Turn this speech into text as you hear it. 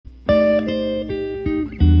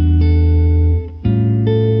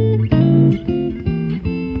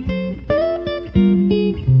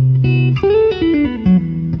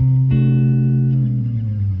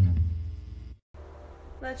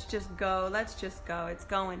just go. Let's just go. It's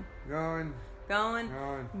going. Going.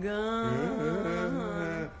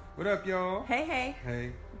 What up, y'all? Hey.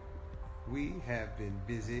 Hey. We have been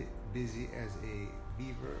busy as a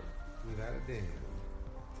beaver without a dam.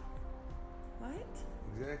 What?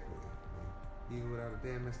 Exactly. Beaver without a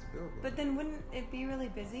dam has to build one. But then wouldn't it be really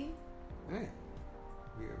busy? Hey.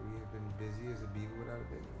 We have been busy as a beaver without a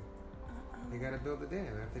dam. They gotta build a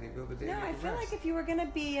dam. After they build a dam, No, I feel like if you were gonna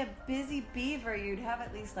be a busy beaver, you'd have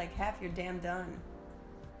at least like half your dam done.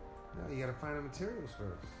 No, you gotta find the materials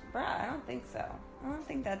first. Bruh, I don't think so. I don't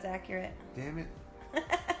think that's accurate. Damn it.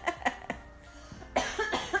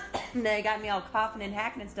 They got me all coughing and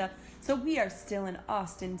hacking and stuff. So we are still in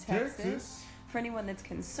Austin, Texas. For anyone that's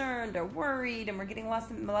concerned or worried, and we're getting a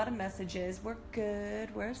lot of messages. We're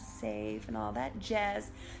good, we're safe, and all that jazz.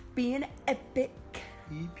 Being epic.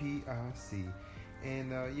 EPIC.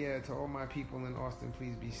 And to all my people in Austin,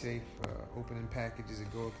 please be safe. Opening packages and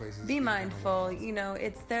going places. Be mindful. You know,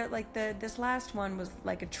 it's there. Like this last one was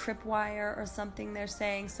like a tripwire or something. They're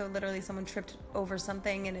saying so. Literally, someone tripped over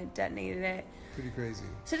something and it detonated it. Pretty crazy.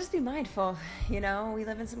 So just be mindful. You know, we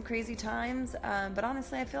live in some crazy times. But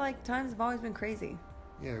honestly, I feel like times have always been crazy.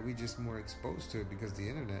 Yeah, we just more exposed to it because the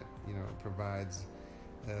internet, provides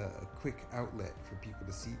a quick outlet for people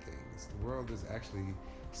to see things. The world is actually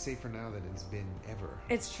safer now than it's been ever.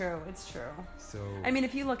 It's true. So I mean,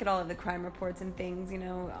 if you look at all of the crime reports and things,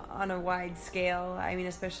 on a wide scale, it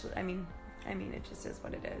just is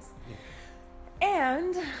what it is. Yeah.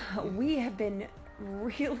 And we have been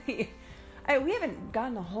really we haven't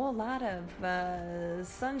gotten a whole lot of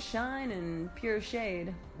sunshine and pure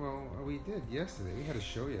shade. Well, we did yesterday. We had a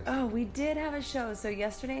show yesterday. Oh, we did have a show. So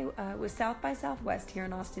yesterday was South by Southwest here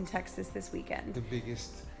in Austin, Texas this weekend. The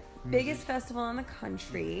biggest festival in the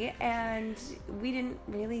country, and we didn't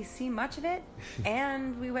really see much of it.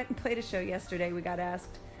 And we went and played a show yesterday. We got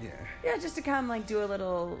asked, just to come do a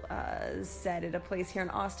little set at a place here in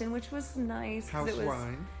Austin, which was nice. House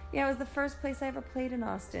wine. Yeah, it was the first place I ever played in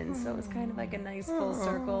Austin, so it was kind of like a nice full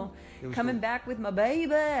circle. Coming back with my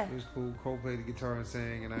baby. It was cool. Cole played the guitar and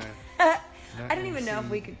sang, and I didn't even know if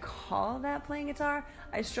we could call that playing guitar.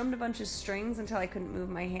 I strummed a bunch of strings until I couldn't move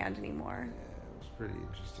my hand anymore. Pretty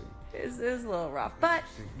interesting. It was a little rough, but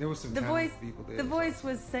there was some voice. People there, the voice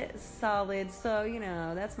was solid, so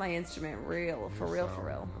that's my instrument. For real.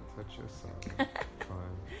 I'll touch your song. Fine.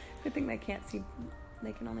 Good thing they can't see;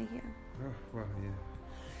 they can only hear. Oh, well, yeah.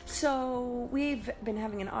 So we've been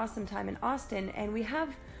having an awesome time in Austin, and we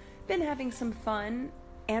have been having some fun,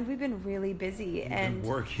 and we've been really busy and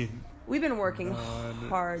working. We've been working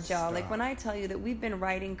hard, y'all. Stop. Like when I tell you that we've been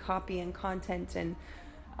writing copy and content and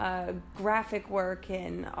graphic work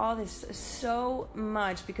and all this so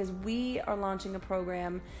much because we are launching a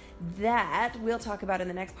program that we'll talk about in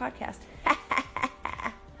the next podcast.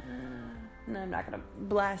 No, I'm not going to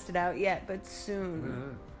blast it out yet, but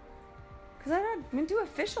soon. Because I'm going to do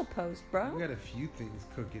official post, bro. We got a few things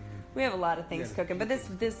cooking. We have a lot of things cooking, but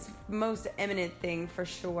this most eminent thing for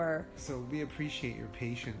sure. So we appreciate your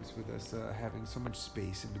patience with us having so much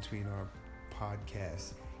space in between our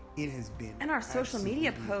podcasts. It has been. And our social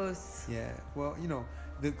media posts. Yeah. Well,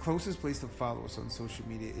 the closest place to follow us on social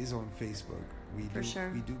media is on Facebook. We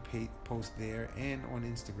do post there and on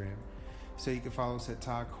Instagram. So you can follow us at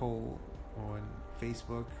TahKole on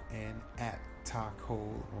Facebook and at TahKole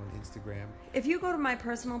on Instagram. If you go to my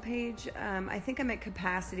personal page, I think I'm at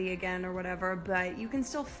capacity again or whatever, but you can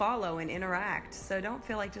still follow and interact. So don't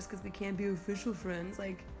feel like just because we can't be official friends,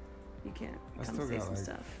 you can't come say some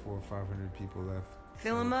stuff. 400 or 500 people left.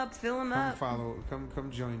 Fill them up. Come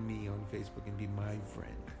join me on Facebook and be my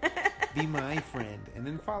friend. Be my friend. And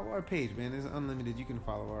then follow our page, man. It's unlimited. You can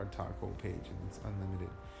follow our TahKole page, and it's unlimited.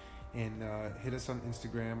 And hit us on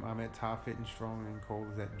Instagram. I'm at Fit and Strong, and Cole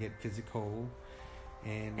is at Get Physical.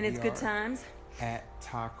 And it's good times. At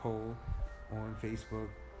TahKole on Facebook.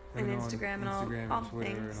 And Instagram and all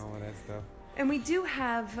Twitter things. And all of that stuff. And we do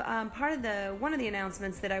have one of the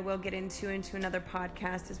announcements that I will get into another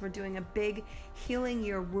podcast is we're doing a big Healing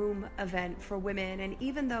Your Womb event for women. And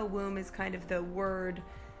even though womb is kind of the word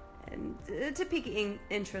and to pique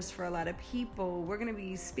interest for a lot of people, we're going to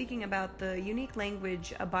be speaking about the unique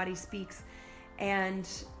language a body speaks. And,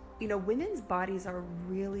 women's bodies are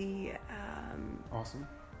really awesome.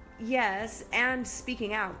 Yes, and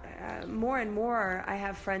speaking out. More and more, I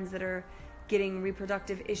have friends that are getting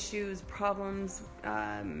reproductive issues, problems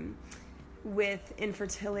with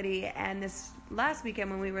infertility. And this last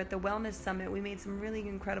weekend when we were at the Wellness Summit, we made some really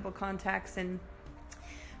incredible contacts and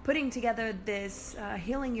putting together this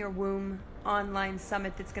Healing Your Womb online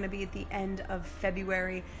summit that's going to be at the end of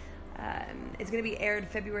February. It's going to be aired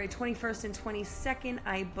February 21st and 22nd,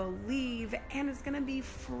 I believe, and it's going to be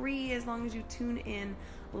free as long as you tune in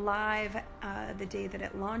live the day that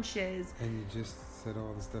it launches. And you just said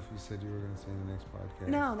all the stuff you said you were going to say in the next podcast.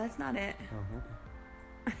 No, that's not it. Oh, okay.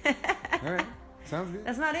 All right. Sounds good.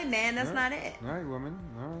 That's not it, man. That's not it. All right, woman.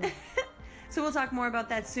 All right. So we'll talk more about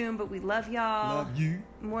that soon, but we love y'all. Love you.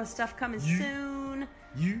 More stuff coming soon.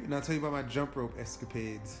 And I'll tell you about my jump rope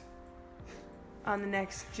escapades. On the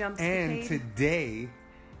next jump And today,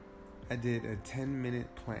 I did a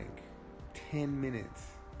 10-minute plank. 10 minutes.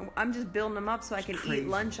 I'm just building him up so I can eat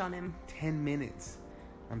lunch on him. 10 minutes.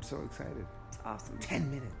 I'm so excited. It's awesome. 10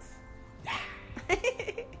 minutes.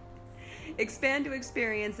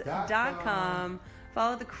 ExpandToExperience.com.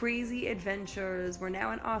 Follow the crazy adventures. We're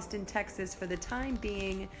now in Austin, Texas for the time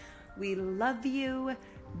being. We love you.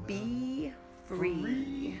 Be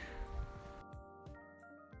free.